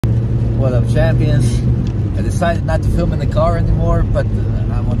What up, champions? I decided not to film in the car anymore, but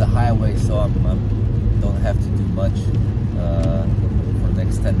I'm on the highway, so I don't have to do much for the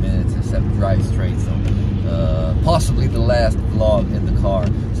next 10 minutes except drive straight. So possibly the last vlog in the car.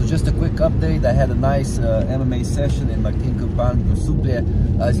 So just a quick update. I had a nice MMA session in Martin Pan Suplia.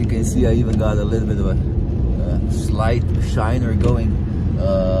 As you can see, I even got a little bit of a slight shiner going.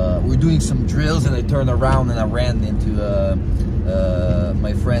 We're doing some drills, and I turned around and I ran into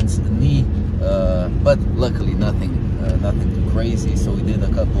my friend's knee, but luckily nothing too crazy. So we did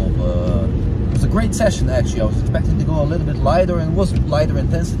a couple of it was a great session actually. I was expecting to go a little bit lighter, and it was lighter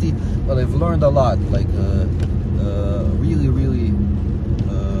intensity, but I've learned a lot. Like really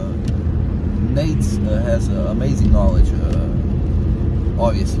Nate has amazing knowledge,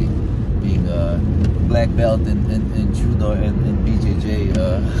 obviously being a black belt in judo and in BJJ.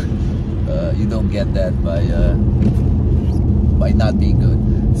 You don't get that by not being good.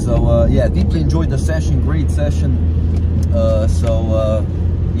 So yeah, deeply enjoyed the session. Great session.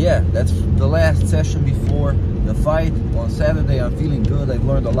 Yeah, that's the last session before the fight on Saturday. I'm feeling good. I've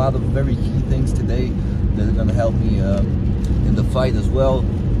learned a lot of very key things today that are gonna help me in the fight as well.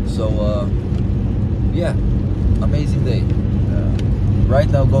 So yeah, amazing day. Right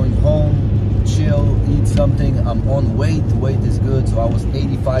now going home, chill, eat something. I'm on weight. Weight is good. So I was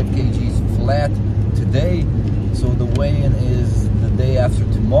 85 kgs flat today. So the weigh-in is the day after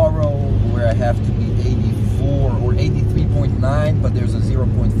tomorrow, where I have to be 84 or 83.9, but there's a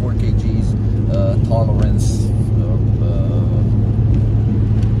 0.4 kgs tolerance.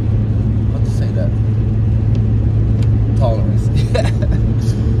 What to say that? Tolerance.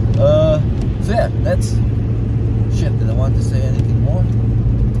 So yeah, that's shit. Did I want to say anything more?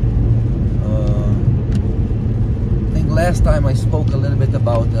 I think last time I spoke a little bit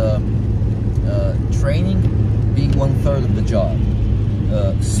about training being 1/3 of the job,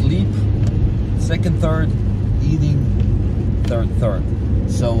 sleep 2nd, 3rd, eating 3rd.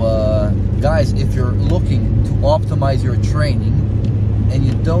 So guys, if you're looking to optimize your training and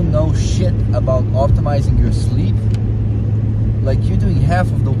you don't know shit about optimizing your sleep, like, you're doing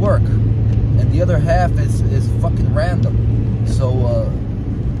half of the work and the other half is fucking random. So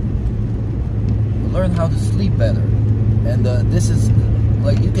learn how to sleep better. And this is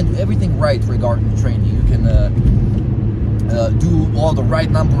like, you can do everything right regarding training. You can do all the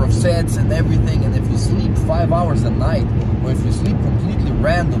right number of sets and everything, and if you sleep 5 hours a night, or if you sleep completely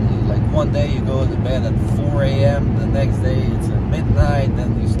randomly, like one day you go to bed at 4 a.m, the next day it's at midnight,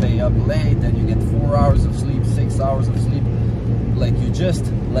 then you stay up late, then you get 4 hours of sleep, 6 hours of sleep, like, you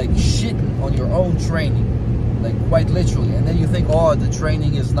just like shitting on your own training, like, quite literally. And then you think, oh, the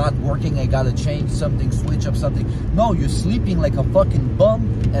training is not working, I gotta change something, switch up something. No, you're sleeping like a fucking bum,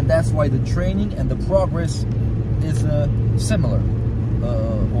 and that's why the training and the progress is similar,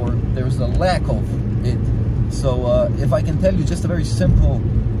 or there's a lack of it. So if I can tell you just a very simple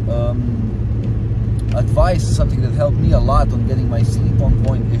advice, something that helped me a lot on getting my sleep on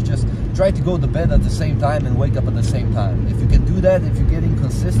point, is just try to go to bed at the same time and wake up at the same time. If you can do that, if you're getting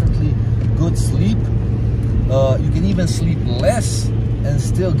consistently good sleep, you can even sleep less and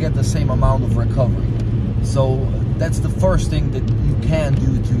still get the same amount of recovery. So that's the first thing that you can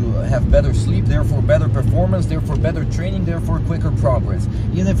do to have better sleep, therefore better performance, therefore better training, therefore quicker progress.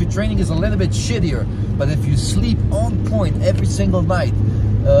 Even if your training is a little bit shittier, but if you sleep on point every single night,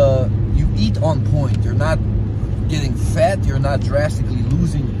 you eat on point, you're not getting fat, you're not drastically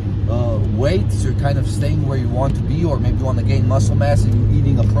losing weight, so you're kind of staying where you want to be, or maybe you want to gain muscle mass and you're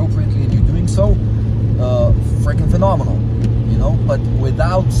eating appropriately and you're doing so, freaking phenomenal, you know. But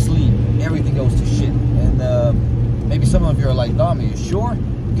without sleep, everything goes to shit. And maybe some of you are like, Dom, are you sure?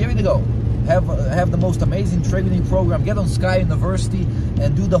 Give it a go. Have the most amazing training program. Get on Sky University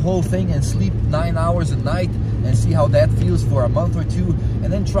and do the whole thing and sleep 9 hours a night and see how that feels for a month or two.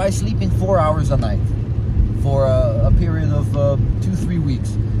 And then try sleeping 4 hours a night for a period of 2-3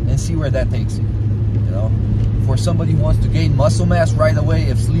 weeks and see where that takes you. You know, for somebody who wants to gain muscle mass right away,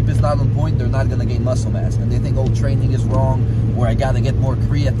 if sleep is not on point, they're not gonna gain muscle mass, and they think, oh, training is wrong, or I gotta get more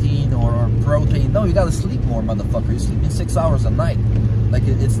creatine or protein. No, you gotta sleep more, motherfucker. You're sleeping 6 hours a night. Like,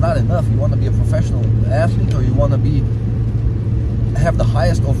 it's not enough. You want to be a professional athlete, or you want to have the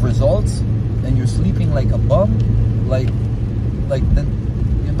highest of results, and you're sleeping like a bum, like then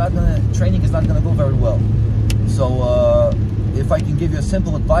you're not gonna, training is not gonna go very well. So if I can give you a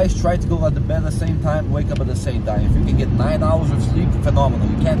simple advice, try to go at the bed at the same time, wake up at the same time. If you can get 9 hours of sleep, phenomenal.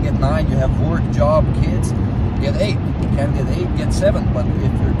 You can't get 9, you have work, job, kids, get 8. You can't get 8, get 7. But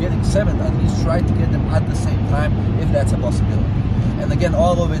if you're getting 7, at least try to get them at the same time, if that's a possibility. And again,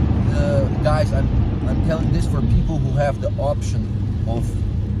 all of it, guys, I'm telling this for people who have the option of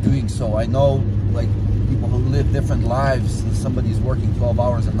doing so. I know like people who live different lives. Somebody's working 12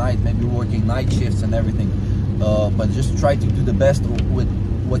 hours a night, maybe working night shifts and everything, but just try to do the best with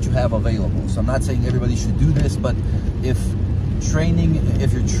what you have available. So I'm not saying everybody should do this, but if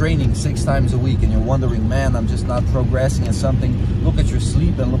you're training 6 times a week and you're wondering, man, I'm just not progressing in something, look at your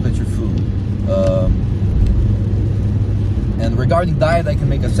sleep and look at your food. And regarding diet, I can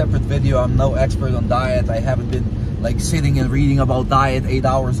make a separate video. I'm no expert on diet. I haven't been like sitting and reading about diet 8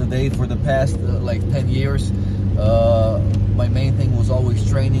 hours a day for the past like 10 years. My main thing was always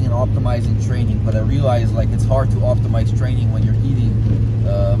training and optimizing training, but I realized like it's hard to optimize training when you're eating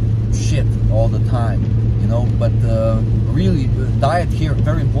shit all the time, you know. But really, diet here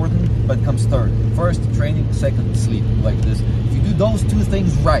very important, but comes third. First training, second sleep. Like this, if you do those 2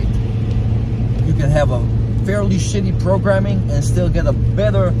 things right, you can have a fairly shitty programming and still get a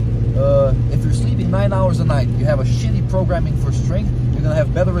better. If you're sleeping 9 hours a night, you have a shitty programming for strength, you're gonna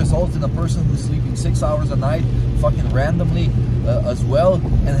have better results than a person who's sleeping 6 hours a night fucking randomly as well,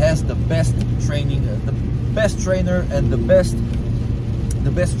 and has the best training, the best trainer and the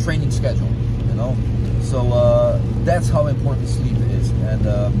best training schedule, you know. So that's how important sleep is. And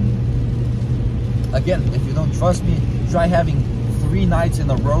again, if you don't trust me, try having 3 nights in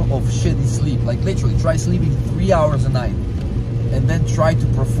a row of shitty sleep. Like literally try sleeping 3 hours a night, and then try to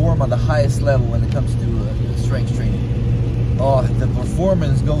perform on the highest level when it comes to strength training. Oh, the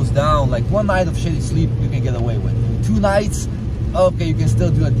performance goes down. Like 1 night of shitty sleep you can get away with. 2 nights, okay, you can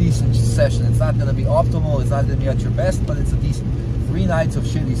still do a decent session. It's not gonna be optimal, it's not gonna be at your best, but it's a decent. 3 nights of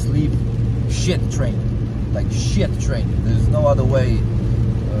shitty sleep, shit training. Like shit training. There's no other way.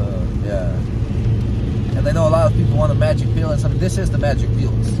 Yeah. And I know a lot of people want a magic pill, and something. This is the magic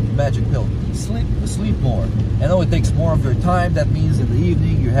pill. Magic pill. Sleep more. I know it takes more of your time. That means in the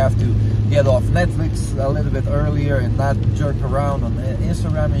evening you have to get off Netflix a little bit earlier and not jerk around on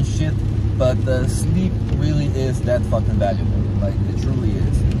Instagram and shit. But sleep really is that fucking valuable. Like it truly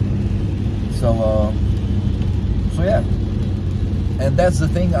is. So yeah. And that's the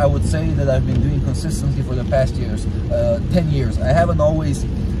thing I would say that I've been doing consistently for the past years, 10 years. I haven't always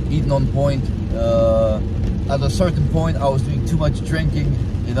eaten on point. At a certain point I was doing too much drinking,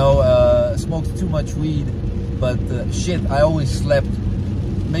 you know, smoked too much weed, but shit, I always slept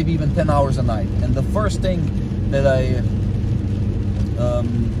maybe even 10 hours a night. And the first thing that I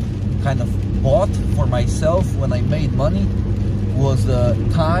kind of bought for myself when I made money was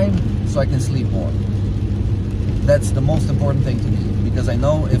time so I can sleep more. That's the most important thing to me, because I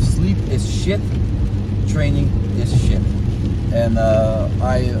know if sleep is shit, training is shit. And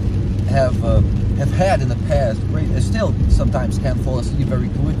I have had in the past, I still sometimes can't fall asleep very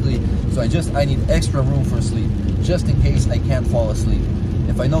quickly, so I need extra room for sleep, just in case I can't fall asleep.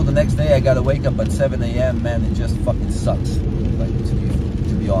 If I know the next day I gotta wake up at 7 AM, man, it just fucking sucks, like,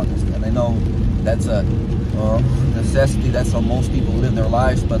 to be honest. And I know that's a necessity, that's how most people live their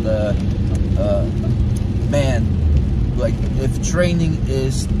lives, but man, like, if training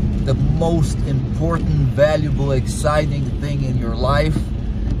is the most important, valuable, exciting thing in your life,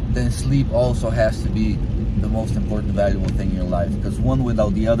 then sleep also has to be the most important, valuable thing in your life, because one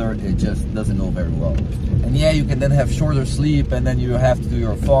without the other, it just doesn't go very well. And yeah, you can then have shorter sleep, and then you have to do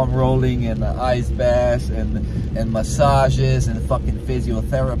your foam rolling and ice baths and massages and fucking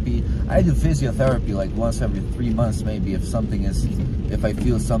physiotherapy. I do physiotherapy like once every 3 months maybe, if I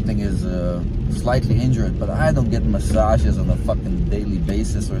feel something is slightly injured, but I don't get massages on a fucking daily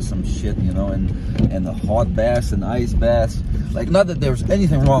basis or some shit, you know, and the hot baths and ice baths. Like, not that there's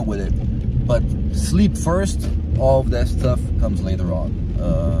anything wrong with it, but sleep first, all of that stuff comes later on.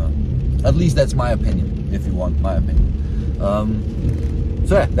 At least that's my opinion, if you want my opinion.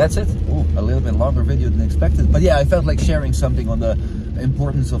 So yeah, that's it. Ooh, a little bit longer video than expected, but yeah, I felt like sharing something on the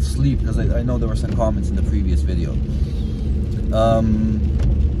importance of sleep, because I know there were some comments in the previous video.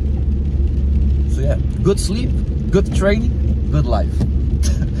 So yeah, good sleep, good training, good life.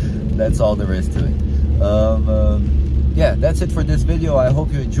 That's all there is to it. Yeah, that's it for this video. I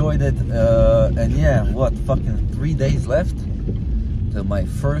hope you enjoyed it. And yeah, what, fucking 3 days left till my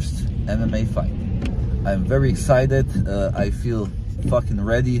first MMA fight. I'm very excited. I feel fucking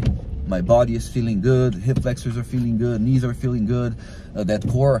ready. My body is feeling good. Hip flexors are feeling good. Knees are feeling good. That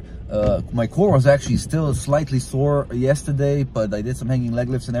core, my core was actually still slightly sore yesterday, but I did some hanging leg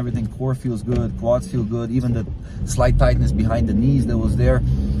lifts and everything. Core feels good. Quads feel good. Even the slight tightness behind the knees that was there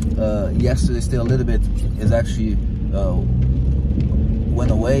yesterday, still a little bit, is actually went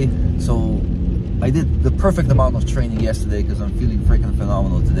away. So I did the perfect amount of training yesterday, because I'm feeling freaking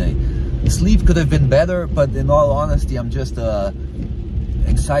phenomenal today. Sleep could have been better, but in all honesty, I'm just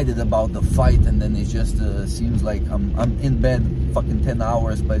excited about the fight, and then it just seems like I'm in bed fucking 10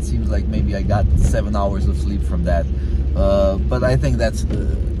 hours, but it seems like maybe I got 7 hours of sleep from that. But I think that's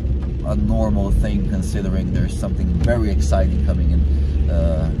a normal thing, considering there's something very exciting coming in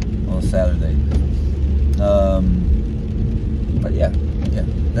on Saturday. But yeah,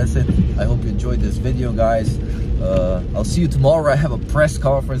 that's it. I hope you enjoyed this video, guys. I'll see you tomorrow. I have a press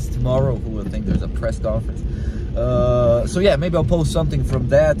conference tomorrow. Who would think there's a press conference? So yeah, maybe I'll post something from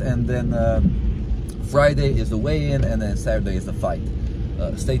that, and then Friday is the weigh-in, and then Saturday is the fight.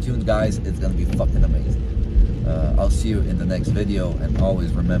 Stay tuned, guys. It's gonna be fucking amazing. I'll see you in the next video, and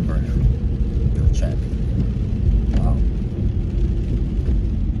always remember, you're a champion. Wow.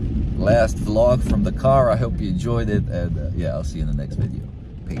 Last vlog from the car. I hope you enjoyed it, and yeah, I'll see you in the next video.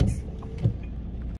 Peace.